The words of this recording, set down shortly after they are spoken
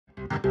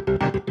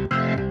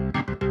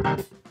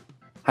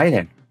Hi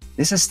there,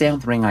 this is Stan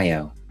with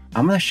Ring.io.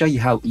 I'm going to show you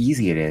how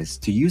easy it is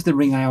to use the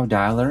Ring.io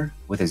dialer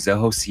with a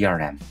Zoho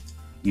CRM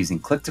using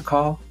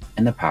click-to-call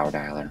and the power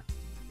dialer.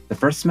 The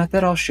first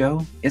method I'll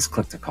show is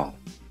click-to-call.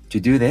 To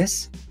do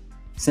this,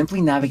 simply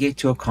navigate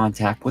to a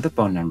contact with a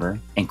phone number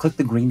and click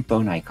the green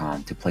phone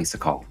icon to place a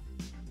call.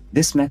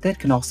 This method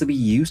can also be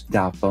used to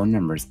dial phone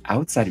numbers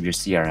outside of your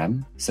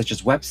CRM, such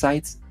as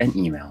websites and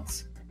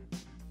emails.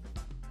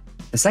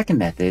 The second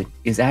method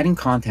is adding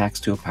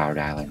contacts to a power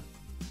dialer.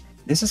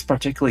 This is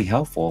particularly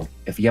helpful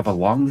if you have a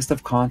long list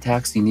of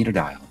contacts you need to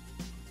dial.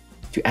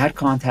 To add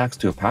contacts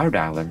to a power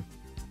dialer,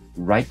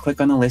 right-click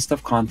on the list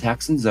of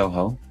contacts in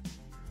Zoho,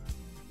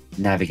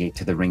 navigate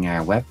to the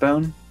Ring.io web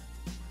phone,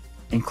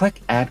 and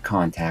click Add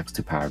Contacts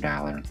to Power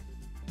Dialer.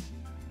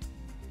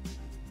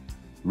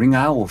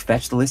 Ring.io will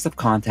fetch the list of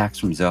contacts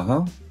from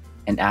Zoho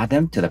and add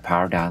them to the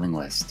power dialing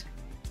list.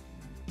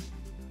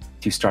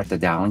 To start the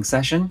dialing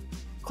session,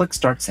 click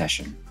Start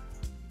Session.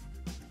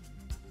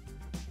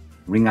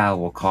 Ring.io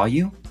will call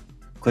you,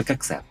 click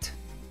Accept.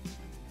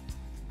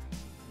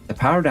 The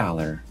power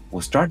dialer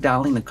will start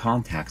dialing the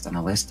contacts on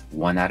the list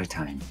one at a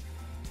time.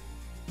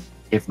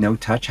 If no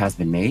touch has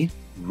been made,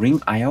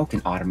 Ring.io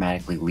can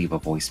automatically leave a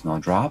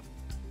voicemail drop,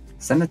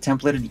 send a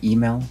templated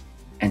email,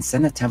 and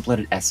send a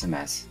templated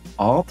SMS,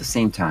 all at the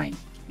same time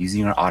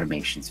using our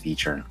automations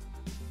feature.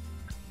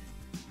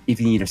 If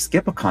you need to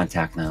skip a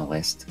contact on the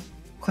list,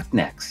 click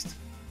Next.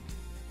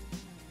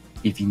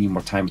 If you need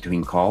more time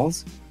between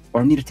calls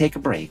or need to take a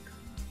break,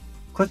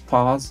 click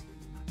Pause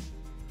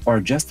or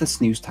adjust the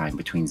snooze time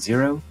between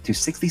 0 to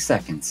 60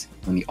 seconds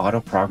when the auto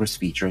progress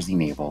feature is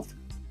enabled.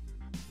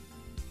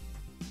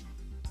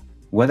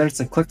 Whether it's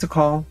a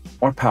click-to-call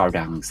or power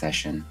dialing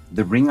session,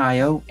 the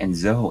Ring.io and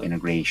Zoho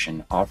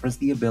integration offers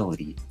the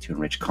ability to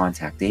enrich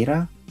contact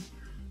data,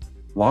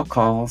 log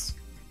calls,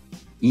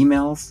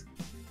 emails,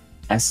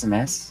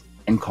 SMS,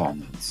 and call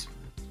notes,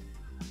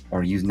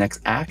 or use next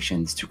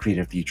actions to create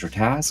a future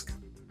task,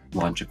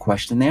 launch a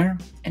questionnaire,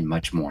 and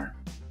much more.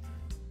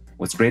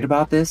 What's great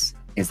about this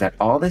is that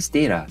all this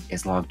data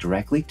is logged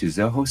directly to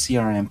Zoho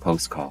CRM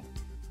post-call.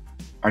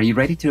 Are you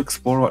ready to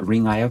explore what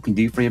Ring.io can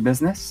do for your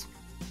business?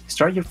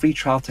 Start your free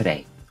trial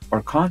today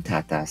or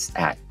contact us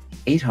at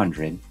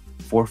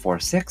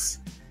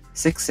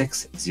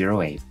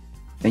 800-446-6608.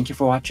 Thank you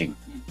for watching.